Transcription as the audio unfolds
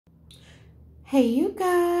Hey you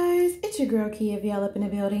guys, it's your girl Kia VL up in the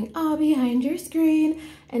building, all behind your screen.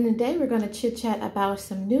 And today we're going to chit chat about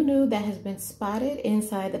some new that has been spotted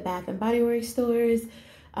inside the Bath and Bodyworks stores.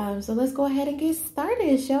 So let's go ahead and get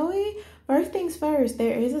started, shall we? First things first,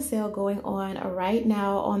 there is a sale going on right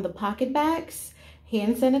now on the pocket bags,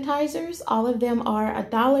 hand sanitizers. All of them are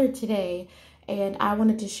 $1 today. And I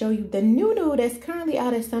wanted to show you the new that's currently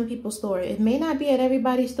out at some people's store. It may not be at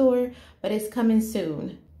everybody's store, but it's coming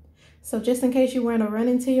soon. So just in case you want to run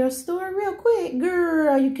into your store real quick,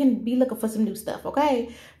 girl, you can be looking for some new stuff, okay?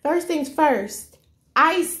 First things first,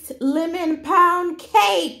 iced lemon pound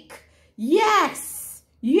cake. Yes,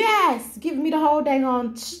 give me the whole dang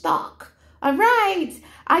on stock. All right,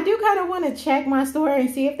 I do kind of want to check my store and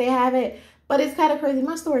see if they have it, but it's kind of crazy.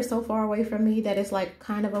 My store is so far away from me that it's like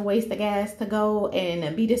kind of a waste of gas to go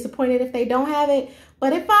and be disappointed if they don't have it.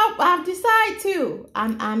 But if I decide to,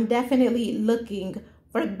 I'm definitely looking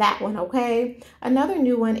for that one, okay? Another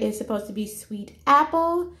new one is supposed to be sweet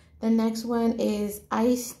apple. The next one is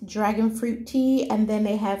iced dragon fruit tea, and then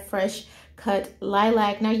they have fresh cut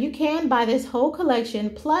lilac. Now you can buy this whole collection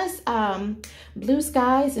plus blue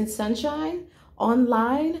skies and sunshine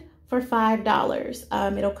online for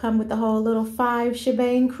 $5. It'll come with the whole little 5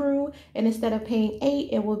 shebang crew, and instead of paying $8,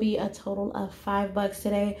 it will be a total of $5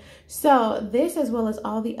 today. So this, as well as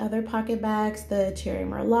all the other pocket bags, the cherry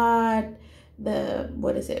merlot, the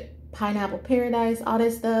pineapple paradise, all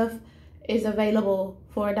this stuff is available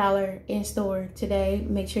for $1 in store today.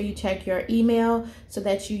 Make sure you check your email so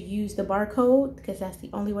that you use the barcode, because that's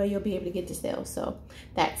the only way you'll be able to get the sale. So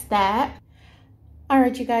that's that. All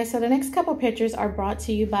right, you guys, so the next couple pictures are brought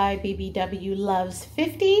to you by BBW Loves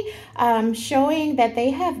 50, showing that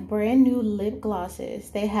they have brand new lip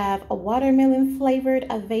glosses. They have a watermelon flavored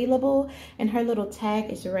available, and her little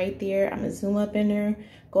tag is right there. I'm gonna zoom up in there.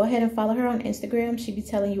 Go ahead and follow her on Instagram. She'll be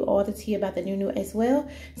telling you all the tea about the new as well.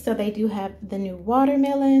 So they do have the new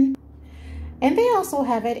watermelon, and they also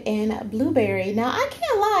have it in blueberry. Now, I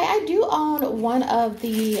can't lie, I do own one of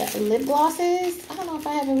the lip glosses. I don't know if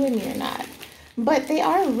I have it with me or not, but they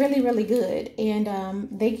are really good, and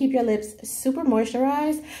they keep your lips super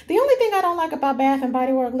moisturized. The only thing I don't like about Bath and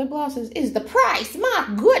Body Works lip glosses is the price. My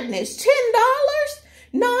goodness, $10,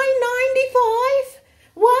 $9.95.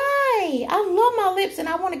 Why? I love my lips and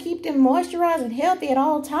I want to keep them moisturized and healthy at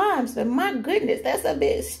all times, but my goodness, that's a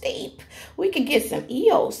bit steep. We could get some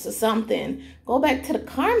EOS or something. Go back to the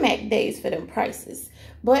Carmack days for them prices.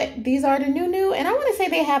 But these are the new, and I want to say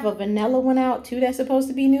they have a vanilla one out too that's supposed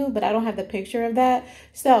to be new, but I don't have the picture of that.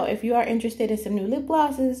 So if you are interested in some new lip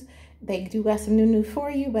glosses, they do got some new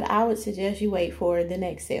for you, but I would suggest you wait for the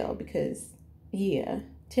next sale, because yeah,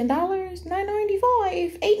 $10,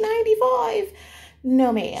 $9.95, $8.95.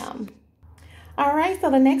 No, ma'am. All right,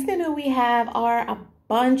 so the next thing we have are a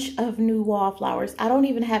bunch of new wallflowers. I don't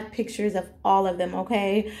even have pictures of all of them,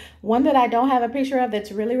 okay? One that I don't have a picture of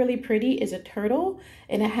that's really pretty is a turtle,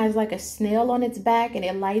 and it has like a snail on its back, and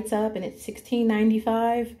it lights up, and it's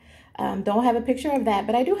 $16.95. Don't have a picture of that,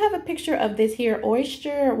 but I do have a picture of this here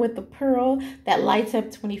oyster with the pearl that lights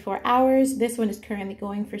up 24 hours. This one is currently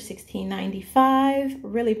going for $16.95.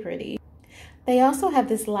 Really pretty. They also have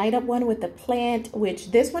this light up one with the plant,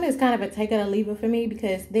 which this one is kind of a take it or leave it for me,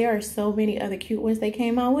 because there are so many other cute ones they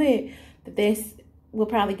came out with that this will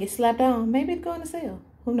probably get slapped on. Maybe it's going to sale,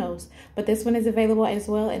 who knows? But this one is available as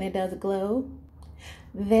well, and it does glow.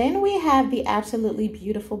 Then we have the absolutely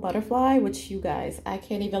beautiful butterfly, which, you guys, I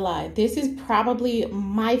can't even lie, this is probably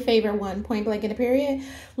my favorite one, point blank in a period.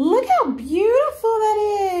 Look how beautiful that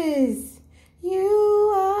is.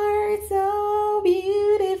 You are so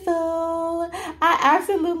beautiful. I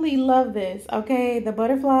absolutely love this, okay? The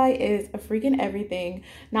butterfly is a freaking everything.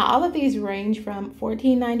 Now, all of these range from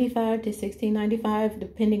 $14.95 to $16.95,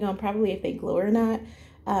 depending on probably if they glow or not.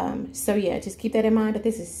 So yeah, just keep that in mind, that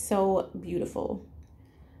this is so beautiful.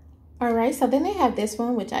 All right, so then they have this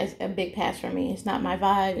one, which is a big pass for me. It's not my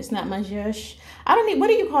vibe. It's not my zhush. I don't need, what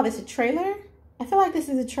do you call this, a trailer? I feel like this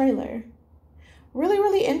is a trailer.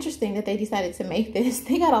 Really interesting that they decided to make this.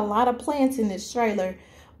 They got a lot of plants in this trailer,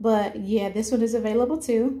 but yeah, this one is available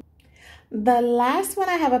too. The last one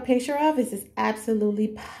I have a picture of is this absolutely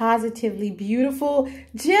positively beautiful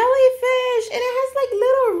jellyfish, and it has like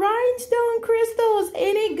little rhinestone crystals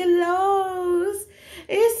and it glows.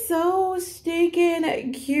 It's so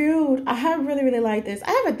stinking cute. I really like this.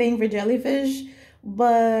 I have a thing for jellyfish,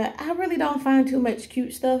 but I really don't find too much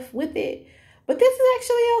cute stuff with it. But this is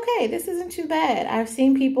actually okay. This isn't too bad. I've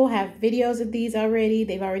seen people have videos of these already.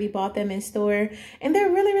 They've already bought them in store, and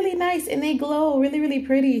they're really nice, and they glow really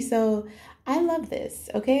pretty. So I love this,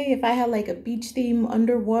 okay? If I had like a beach theme,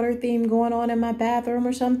 underwater theme going on in my bathroom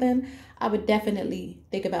or something, I would definitely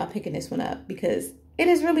think about picking this one up because it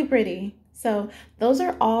is really pretty. So those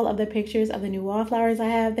are all of the pictures of the new wallflowers I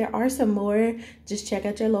have. There are some more. Just check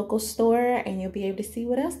out your local store and you'll be able to see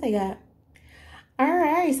what else they got. All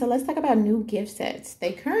right, so let's talk about new gift sets.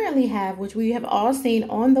 They currently have, which we have all seen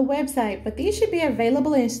on the website, but these should be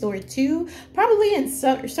available in store too. Probably in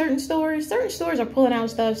certain stores. Certain stores are pulling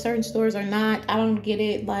out stuff, certain stores are not. I don't get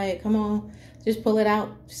it. Like, come on, just pull it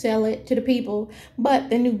out, sell it to the people.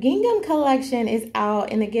 But the new gingham collection is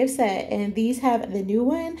out in the gift set, and these have the new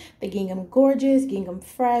one, the gingham gorgeous, gingham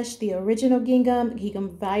fresh, the original gingham,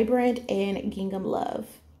 gingham vibrant, and gingham love.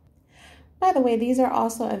 By the way, these are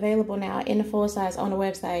also available now in the full size on the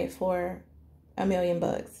website for $1 million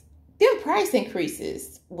bucks. Them price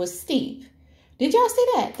increases was steep. Did y'all see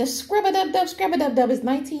that? The scrub-a-dub-dub is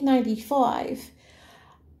 $19.95.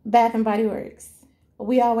 Bath and Body Works.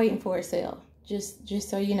 We all waiting for a sale. Just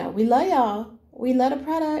so you know, we love y'all. We love the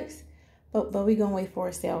products, but we gonna wait for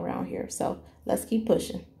a sale around here. So let's keep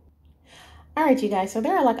pushing. All right, you guys, so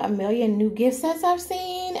there are like 1 million new gift sets I've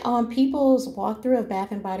seen on people's walkthrough of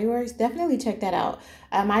Bath and Body Works. Definitely check that out.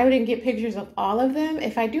 I didn't get pictures of all of them.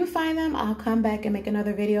 If I do find them, I'll come back and make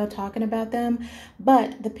another video talking about them.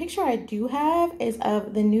 But the picture I do have is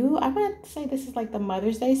of the new, I want to say this is like the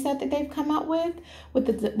Mother's Day set that they've come out with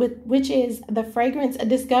which is the Fragrance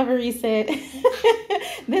Discovery set.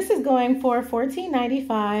 This is going for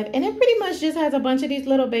 $14.95, and it pretty much just has a bunch of these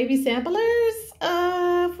little baby samplers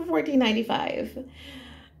for $14.95.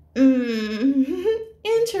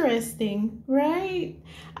 Interesting, right?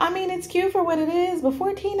 I mean, it's cute for what it is, but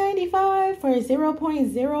 $14.95 for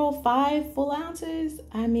 0.05 full ounces.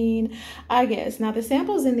 I mean, I guess. Now, the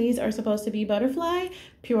samples in these are supposed to be Butterfly,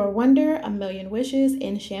 Pure Wonder, A Million Wishes,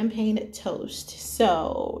 and Champagne Toast.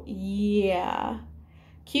 So, yeah.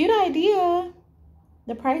 Cute idea.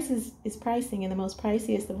 The price is pricing in the most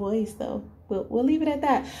priciest of ways, though. We'll leave it at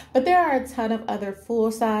that. But there are a ton of other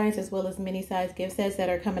full size as well as mini size gift sets that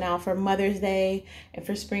are coming out for Mother's Day and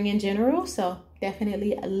for spring in general. So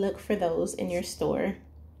definitely look for those in your store.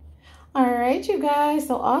 All right, you guys.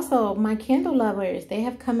 So also my candle lovers, they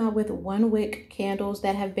have come out with 1-wick candles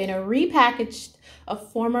that have been repackaged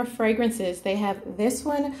of former fragrances. They have this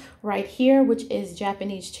one right here, which is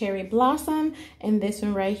Japanese Cherry Blossom, and this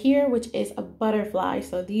one right here, which is a Butterfly.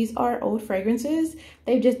 So these are old fragrances.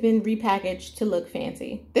 They've just been repackaged to look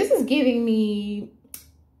fancy. This is giving me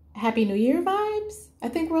Happy New Year vibes. I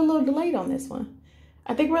think we're a little delayed on this one.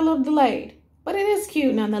 But it is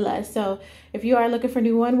cute nonetheless. So if you are looking for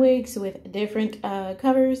new 1-wicks with different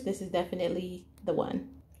covers, this is definitely the one.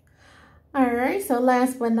 All right, so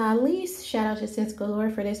last but not least, shout out to Sense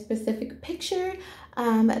Galore for this specific picture.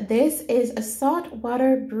 This is a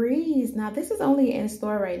Saltwater Breeze. Now, this is only in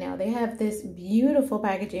store right now. They have this beautiful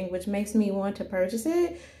packaging, which makes me want to purchase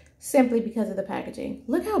it simply because of the packaging.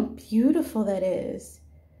 Look how beautiful that is.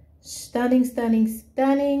 Stunning, stunning,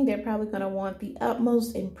 stunning. They're probably going to want the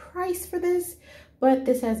utmost in price for this, but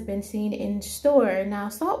this has been seen in store. Now,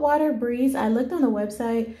 Saltwater Breeze, I looked on the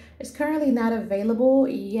website, it's currently not available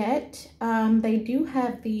yet. They do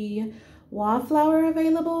have the Wallflower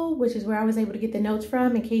available, which is where I was able to get the notes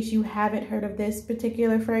from in case you haven't heard of this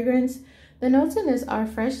particular fragrance. The notes in this are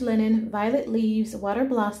fresh linen, violet leaves, water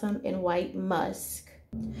blossom, and white musk.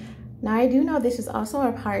 Now, I do know this is also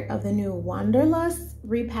a part of the new Wanderlust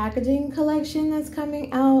repackaging collection that's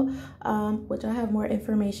coming out, which I have more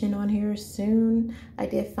information on here soon. I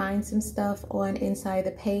did find some stuff on Inside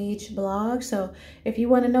the Page blog. So if you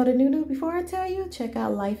want to know the new before I tell you, check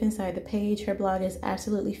out Life Inside the Page. Her blog is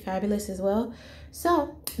absolutely fabulous as well.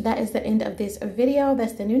 So that is the end of this video.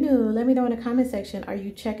 That's the new. Let me know in the comment section. Are you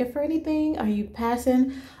checking for anything? Are you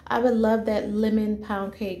passing? I would love that lemon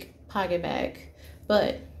pound cake pocket bag,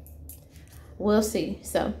 but we'll see.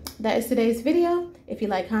 So that is today's video. If you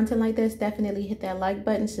like content like this, definitely hit that like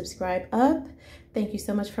button, subscribe up. Thank you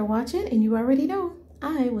so much for watching, and you already know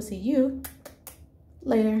I will see you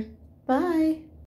later. Bye.